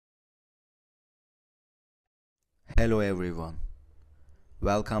Hello everyone,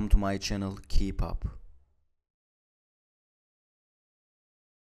 welcome to my channel. Keep up.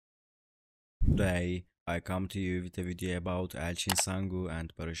 Today I come to you with a video about Elçin Sangu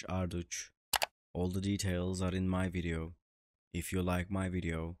and Barış Arduç. All the details are in my video. If you like my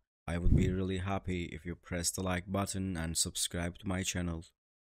video, I would be really happy if you press the like button and subscribe to my channel.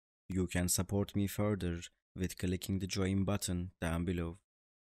 You can support me further with clicking the join button down below.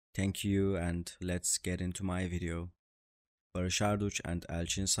 Thank you and let's get into my video. Barış Arduç and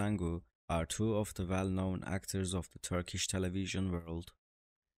Elçin Sangu are two of the well-known actors of the Turkish television world.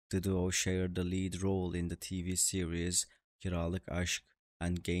 The duo shared the lead role in the TV series Kiralık Aşk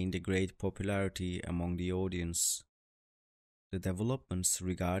and gained a great popularity among the audience. The developments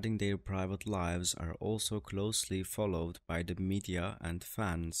regarding their private lives are also closely followed by the media and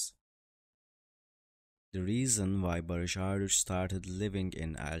fans. The reason why Barış Arduç started living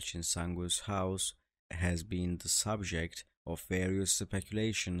in Elçin Sangu's house has been the subject of various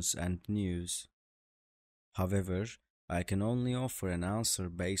speculations and news. However, I can only offer an answer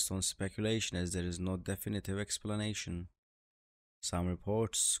based on speculation as there is no definitive explanation. Some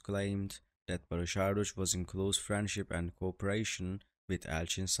reports claimed that Barış Arduç was in close friendship and cooperation with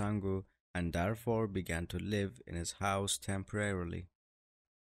Elçin Sangu and therefore began to live in his house temporarily.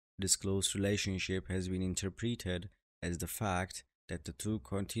 This close relationship has been interpreted as the fact that the two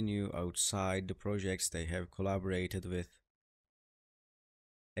continue outside the projects they have collaborated with.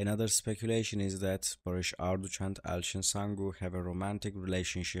 Another speculation is that Barış Arduç and Elçin Sangu have a romantic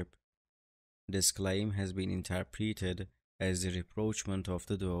relationship. This claim has been interpreted as the rapprochement of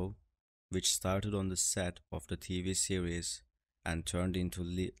the duo, which started on the set of the TV series and turned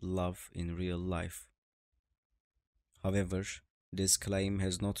into love in real life. However, this claim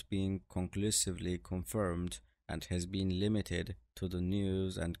has not been conclusively confirmed and has been limited to the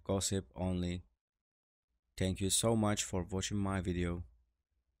news and gossip only. Thank you so much for watching my video.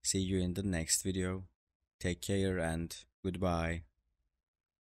 See you in the next video. Take care and goodbye.